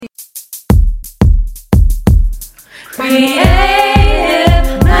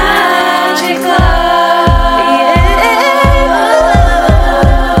Creative Magic Club.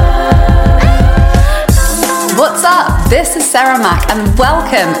 What's up? This is Sarah Mack and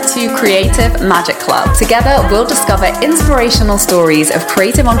welcome to Creative Magic Club. Together we'll discover inspirational stories of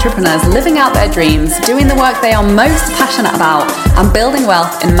creative entrepreneurs living out their dreams, doing the work they are most passionate about, and building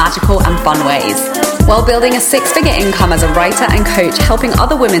wealth in magical and fun ways. While building a six-figure income as a writer and coach, helping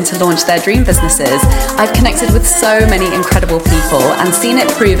other women to launch their dream businesses, I've connected with so many incredible people and seen it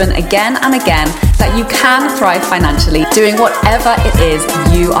proven again and again that you can thrive financially doing whatever it is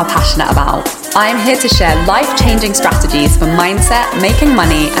you are passionate about. I'm here to share life-changing strategies for mindset, making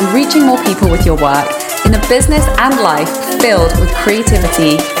money, and reaching more people with your work in a business and life filled with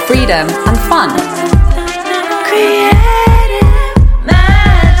creativity, freedom, and fun.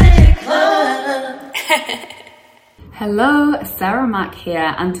 Hello, Sarah Mack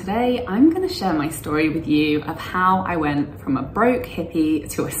here, and today I'm going to share my story with you of how I went from a broke hippie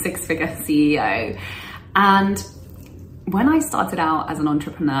to a six-figure CEO. And when I started out as an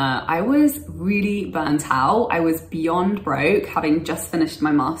entrepreneur, I was really burnt out. I was beyond broke, having just finished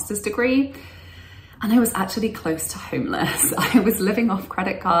my master's degree, and I was actually close to homeless. I was living off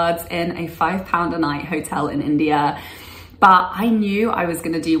credit cards in a £5 a night hotel in India. But I knew I was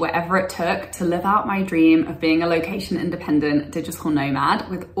going to do whatever it took to live out my dream of being a location independent digital nomad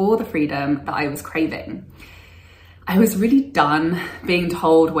with all the freedom that I was craving. I was really done being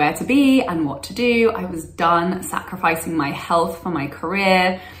told where to be and what to do. I was done sacrificing my health for my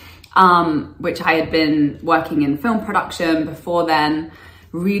career, which I had been working in film production before then,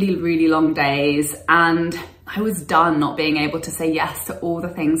 really long days. And I was done not being able to say yes to all the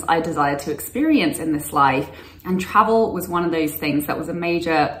things I desired to experience in this life. And travel was one of those things that was a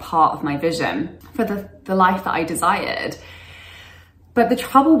major part of my vision for the life that I desired. But the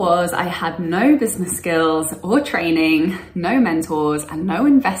trouble was I had no business skills or training, no mentors, and no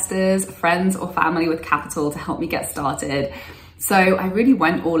investors, friends, or family with capital to help me get started. So I really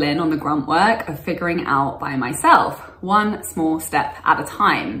went all in on the grunt work of figuring out by myself, one small step at a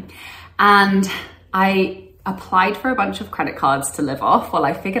time. And I applied for a bunch of credit cards to live off while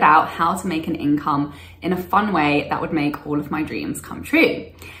I figured out how to make an income in a fun way that would make all of my dreams come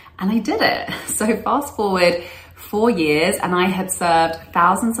true. And I did it. So fast forward 4 years and I had served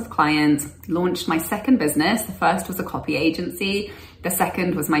thousands of clients, launched my second business. The first was a copy agency. The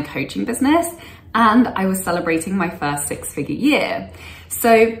second was my coaching business. And I was celebrating my first six-figure year.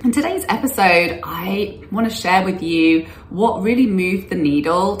 So in today's episode, I want to share with you what really moved the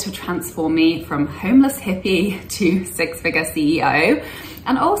needle to transform me from homeless hippie to six-figure CEO,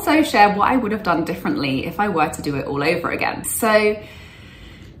 and also share what I would have done differently if I were to do it all over again. So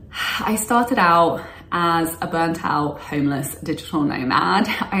I started out as a burnt out homeless digital nomad.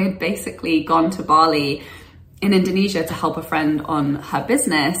 I had basically gone to Bali in Indonesia to help a friend on her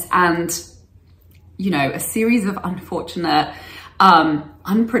business, and a series of unfortunate,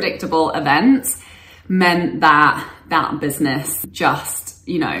 unpredictable events meant that that business just,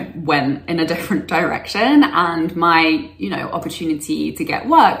 went in a different direction, and my, opportunity to get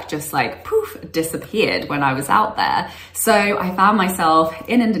work just like poof, disappeared when I was out there. So I found myself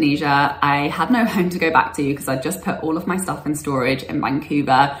in Indonesia. I had no home to go back to because I'd just put all of my stuff in storage in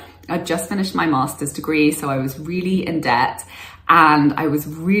Vancouver. I'd just finished my master's degree, so I was really in debt and I was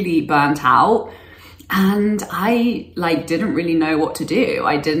really burnt out. And I didn't really know what to do.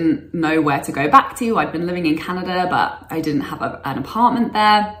 I didn't know where to go back to. I'd been living in Canada, but I didn't have an apartment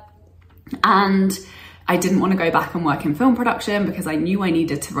there. And I didn't want to go back and work in film production because I knew I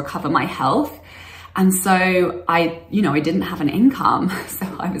needed to recover my health. And so I didn't have an income. So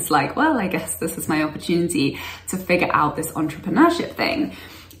I was like, well, I guess this is my opportunity to figure out this entrepreneurship thing.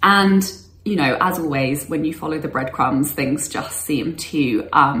 And as always, when you follow the breadcrumbs, things just seem to,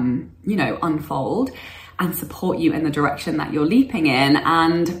 unfold and support you in the direction that you're leaping in.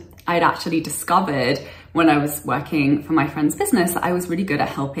 And I'd actually discovered when I was working for my friend's business that I was really good at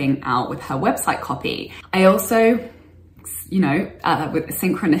helping out with her website copy. I also,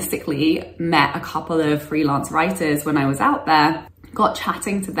 synchronistically met a couple of freelance writers when I was out there, got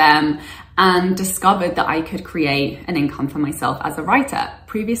chatting to them, and discovered that I could create an income for myself as a writer.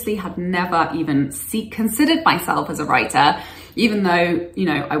 Previously had never even considered myself as a writer, even though,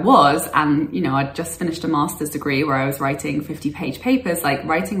 I was, and, I'd just finished a master's degree where I was writing 50-page papers. Like,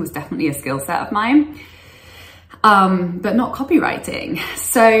 writing was definitely a skill set of mine, but not copywriting.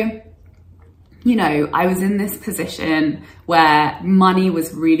 So, I was in this position where money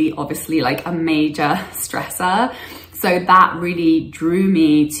was really obviously like a major stressor. So that really drew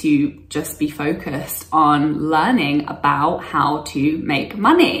me to just be focused on learning about how to make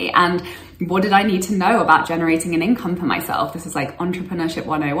money. And what did I need to know about generating an income for myself? This is like entrepreneurship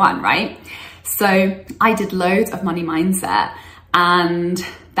 101, right? So I did loads of money mindset, and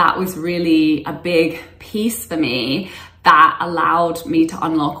that was really a big piece for me that allowed me to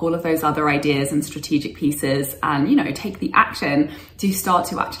unlock all of those other ideas and strategic pieces and, you know, take the action to start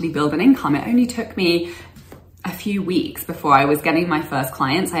to actually build an income. It only took me a few weeks before I was getting my first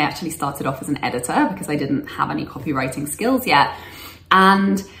clients. I actually started off as an editor because I didn't have any copywriting skills yet.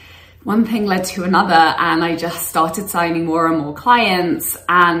 And one thing led to another, and I just started signing more and more clients,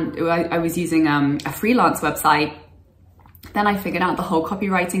 and I was using a freelance website. Then I figured out the whole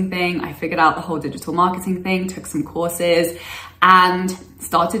copywriting thing. I figured out the whole digital marketing thing, took some courses, and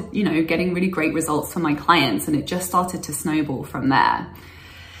started, you know, getting really great results for my clients. And it just started to snowball from there.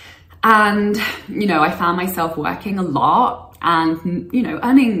 And, you know, I found myself working a lot and, you know,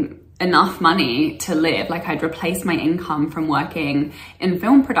 earning enough money to live. Like, I'd replaced my income from working in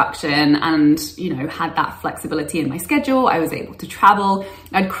film production and, you know, had that flexibility in my schedule. I was able to travel.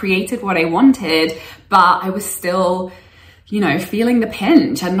 I'd created what I wanted, but I was still, you know, feeling the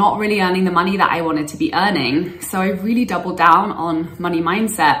pinch and not really earning the money that I wanted to be earning. So I really doubled down on money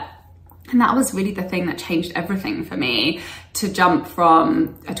mindset. And that was really the thing that changed everything for me, to jump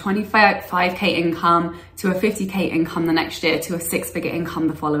from a 25K income to a 50K income the next year to a 6-figure income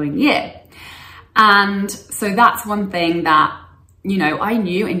the following year. And so that's one thing that, you know, I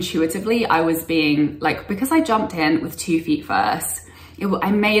knew intuitively I was being like, because I jumped in with 2 feet first,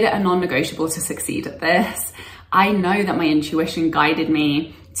 I made it a non-negotiable to succeed at this. I know that my intuition guided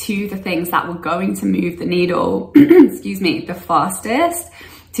me to the things that were going to move the needle, excuse me, the fastest,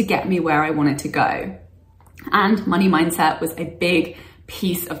 to get me where I wanted to go. And money mindset was a big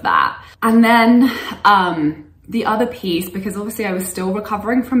piece of that. And then the other piece, because obviously I was still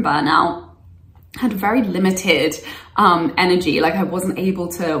recovering from burnout, had very limited energy, like I wasn't able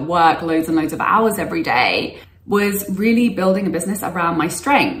to work loads and loads of hours every day, was really building a business around my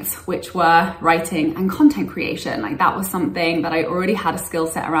strengths, which were writing and content creation. Like, that was something that I already had a skill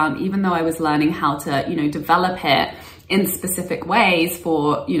set around, even though I was learning how to, you know, develop it in specific ways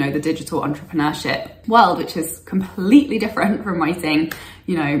for, you know, the digital entrepreneurship world, which is completely different from writing,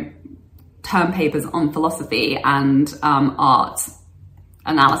 you know, term papers on philosophy and art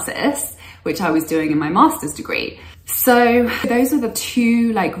analysis, which I was doing in my master's degree. So those are the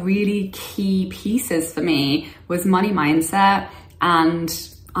two like really key pieces for me, was money mindset and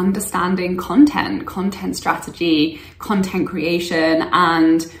understanding content strategy, content creation,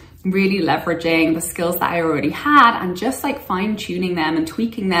 and really leveraging the skills that I already had and just like fine tuning them and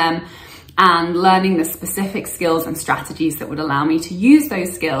tweaking them and learning the specific skills and strategies that would allow me to use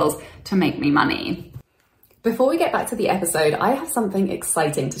those skills to make me money. Before we get back to the episode, I have something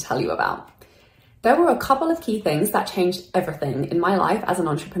exciting to tell you about. There were a couple of key things that changed everything in my life as an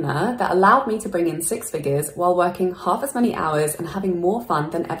entrepreneur that allowed me to bring in 6 figures while working half as many hours and having more fun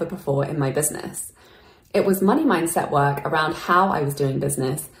than ever before in my business. It was money mindset work around how I was doing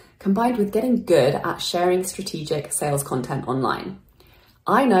business, combined with getting good at sharing strategic sales content online.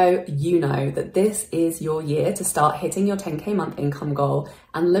 I know you know that this is your year to start hitting your 10K month income goal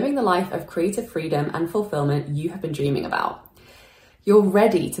and living the life of creative freedom and fulfillment you have been dreaming about. You're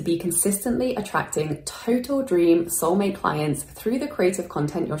ready to be consistently attracting total dream soulmate clients through the creative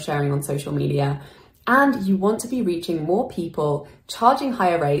content you're sharing on social media, and you want to be reaching more people, charging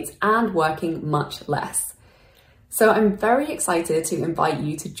higher rates, and working much less. So I'm very excited to invite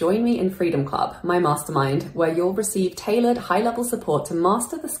you to join me in Freedom Club, my mastermind, where you'll receive tailored high-level support to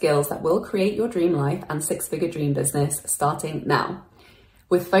master the skills that will create your dream life and 6-figure dream business starting now.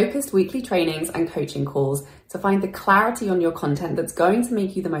 With focused weekly trainings and coaching calls to find the clarity on your content that's going to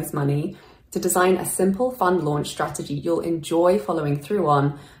make you the most money, to design a simple, fun launch strategy you'll enjoy following through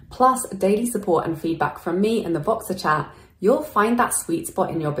on, plus daily support and feedback from me in the Voxer chat, you'll find that sweet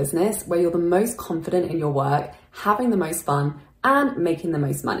spot in your business where you're the most confident in your work, having the most fun, and making the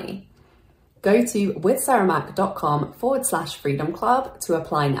most money. Go to withsarahmac.com/freedom club to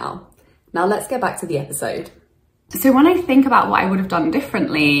apply now. Now let's get back to the episode. So when I think about what I would have done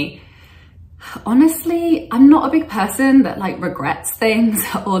differently, honestly, I'm not a big person that like regrets things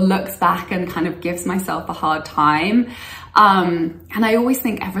or looks back and kind of gives myself a hard time. And I always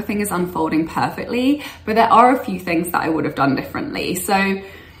think everything is unfolding perfectly, but there are a few things that I would have done differently. So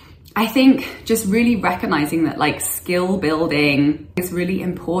I think just really recognizing that like skill building is really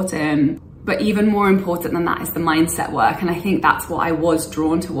important But even more important than that is the mindset work. And I think that's what I was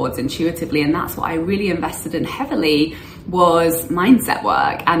drawn towards intuitively. And that's what I really invested in heavily, was mindset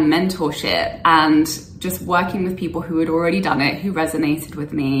work and mentorship and just working with people who had already done it, who resonated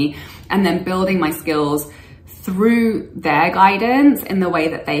with me, and then building my skills through their guidance in the way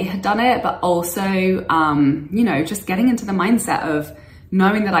that they had done it, but also, you know, just getting into the mindset of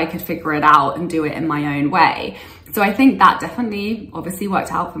knowing that I could figure it out and do it in my own way. So I think that definitely obviously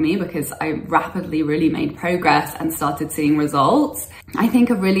worked out for me, because I rapidly really made progress and started seeing results. I think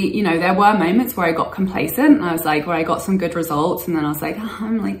a really, you know, there were moments where I got complacent, and I was like, where I got some good results, and then I was like, oh,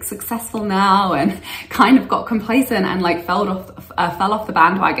 I'm like successful now, and kind of got complacent and like fell off the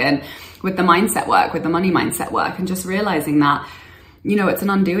bandwagon with the mindset work, with the money mindset work, and just realizing that, you know, it's an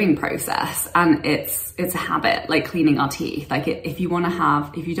undoing process, and it's a habit, like cleaning our teeth. Like if you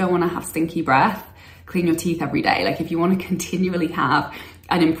don't want to have stinky breath, clean your teeth every day. Like if you want to continually have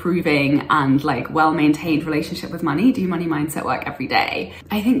an improving and like well-maintained relationship with money, do money mindset work every day.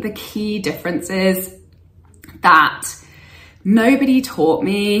 I think the key difference is that nobody taught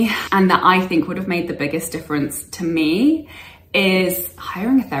me, and that I think would have made the biggest difference to me, is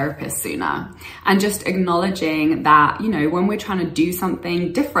hiring a therapist sooner, and just acknowledging that, you know, when we're trying to do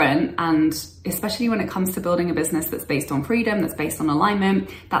something different, and especially when it comes to building a business that's based on freedom, that's based on alignment,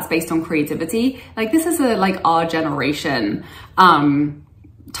 that's based on creativity, like this is our generation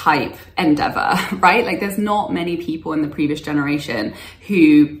type endeavor, right? Like there's not many people in the previous generation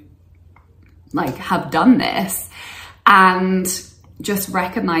who like have done this, and just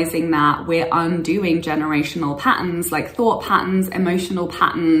recognizing that we're undoing generational patterns, like thought patterns, emotional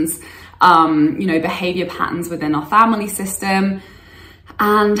patterns, you know, behavior patterns within our family system.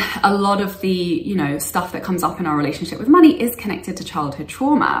 And a lot of the, you know, stuff that comes up in our relationship with money is connected to childhood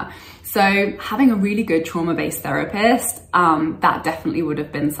trauma. So having a really good trauma-based therapist, that definitely would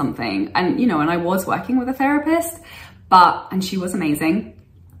have been something. And, you know, and I was working with a therapist, and she was amazing.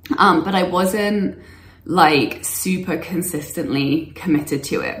 But I wasn't like super consistently committed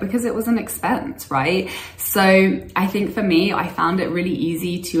to it, because it was an expense, right? So I think for me, I found it really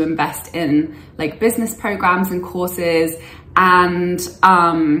easy to invest in like business programs and courses, and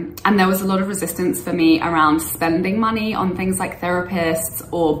there was a lot of resistance for me around spending money on things like therapists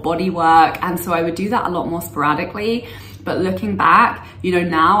or body work, and so I would do that a lot more sporadically. But looking back, you know,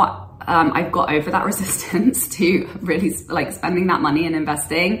 now I've got over that resistance to really like spending that money and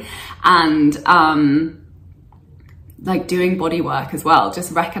investing, and like doing body work as well,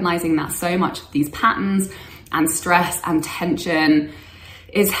 just recognizing that so much of these patterns and stress and tension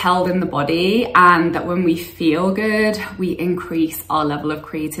is held in the body, and that when we feel good, we increase our level of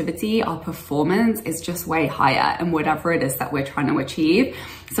creativity, our performance is just way higher in whatever it is that we're trying to achieve.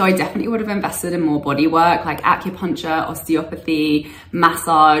 So I definitely would have invested in more body work, like acupuncture, osteopathy,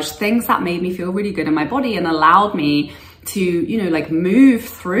 massage, things that made me feel really good in my body and allowed me to, you know, like move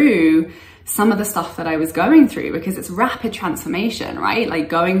through some of the stuff that I was going through, because it's rapid transformation, right? Like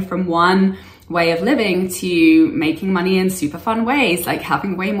going from one way of living to making money in super fun ways, like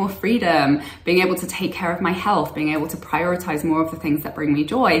having way more freedom, being able to take care of my health, being able to prioritize more of the things that bring me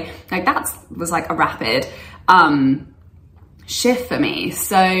joy. Like that was like a rapid shift for me.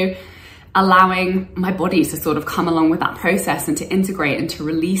 So allowing my body to sort of come along with that process and to integrate and to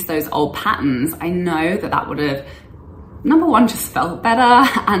release those old patterns, I know that that would have, number one, just felt better,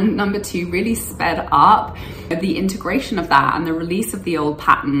 and number two, really sped up the integration of that and the release of the old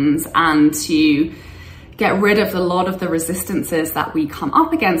patterns, and to get rid of a lot of the resistances that we come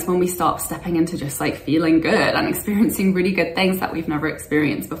up against when we start stepping into just like feeling good and experiencing really good things that we've never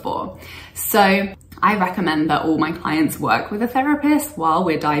experienced before. So I recommend that all my clients work with a therapist while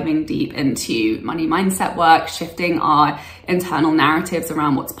we're diving deep into money mindset work, shifting our internal narratives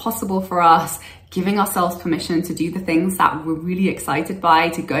around what's possible for us, giving ourselves permission to do the things that we're really excited by,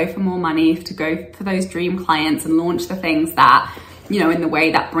 to go for more money, to go for those dream clients and launch the things that, you know, in the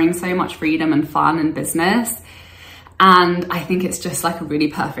way that brings so much freedom and fun and business. And I think it's just like a really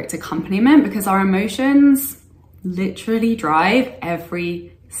perfect accompaniment, because our emotions literally drive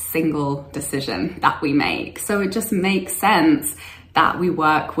every single decision that we make. So it just makes sense that we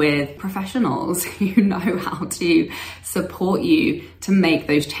work with professionals who know how to support you to make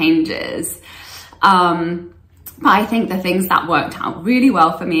those changes. But I think the things that worked out really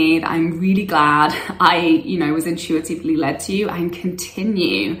well for me, that I'm really glad I, you know, was intuitively led to and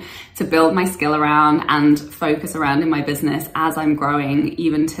continue to build my skill around and focus around in my business as I'm growing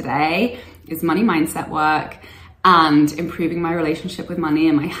even today, is money mindset work and improving my relationship with money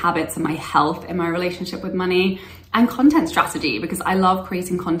and my habits and my health in my relationship with money, and content strategy, because I love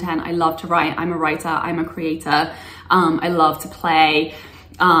creating content. I love to write. I'm a writer. I'm a creator. I love to play.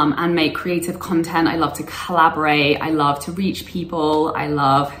 and make creative content. I love to collaborate. I love to reach people. I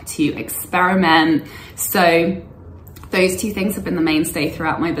love to experiment. So those two things have been the mainstay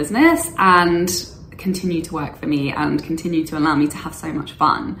throughout my business and continue to work for me and continue to allow me to have so much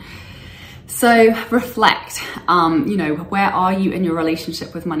fun. So reflect, where are you in your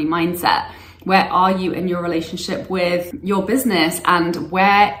relationship with money mindset? Where are you in your relationship with your business? And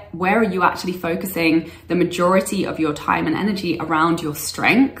where are you actually focusing the majority of your time and energy around your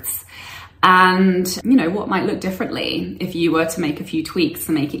strengths? And, what might look differently if you were to make a few tweaks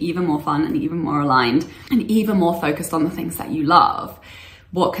to make it even more fun and even more aligned and even more focused on the things that you love?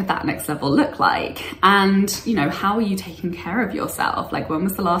 What could that next level look like? And, how are you taking care of yourself? Like, when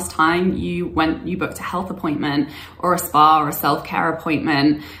was the last time you booked a health appointment or a spa or a self-care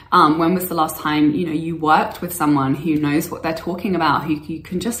appointment? When was the last time, you worked with someone who knows what they're talking about, who you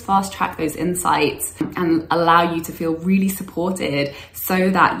can just fast track those insights and allow you to feel really supported so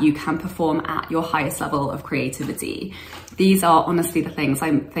that you can perform at your highest level of creativity? These are honestly the things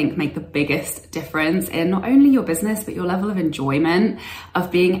I think make the biggest difference in not only your business, but your level of enjoyment,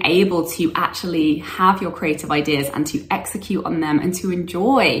 of being able to actually have your creative ideas and to execute on them and to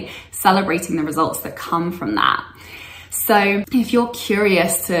enjoy celebrating the results that come from that. So if you're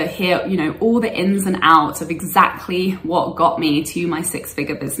curious to hear, all the ins and outs of exactly what got me to my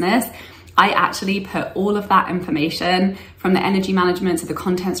six-figure business, I actually put all of that information, from the energy management to the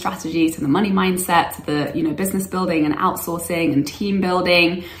content strategy to the money mindset to the business building and outsourcing and team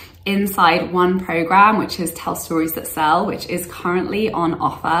building, inside one program, which is Tell Stories That Sell, which is currently on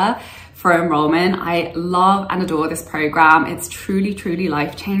offer for enrollment. I love and adore this program. It's truly, truly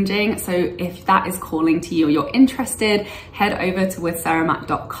life-changing. So if that is calling to you or you're interested, head over to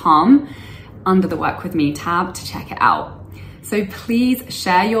withsarahmac.com under the Work With Me tab to check it out. So please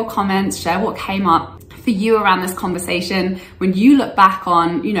share your comments, share what came up for you around this conversation. When you look back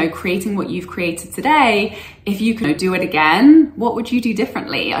on, creating what you've created today, if you can do it again, what would you do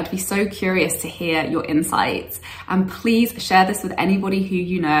differently? I'd be so curious to hear your insights. And please share this with anybody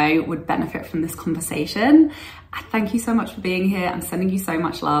who would benefit from this conversation. Thank you so much for being here. I'm sending you so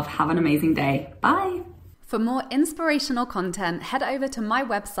much love. Have an amazing day. Bye. For more inspirational content, head over to my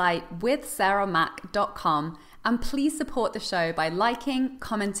website, withsarahmac.com, and please support the show by liking,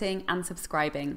 commenting, and subscribing.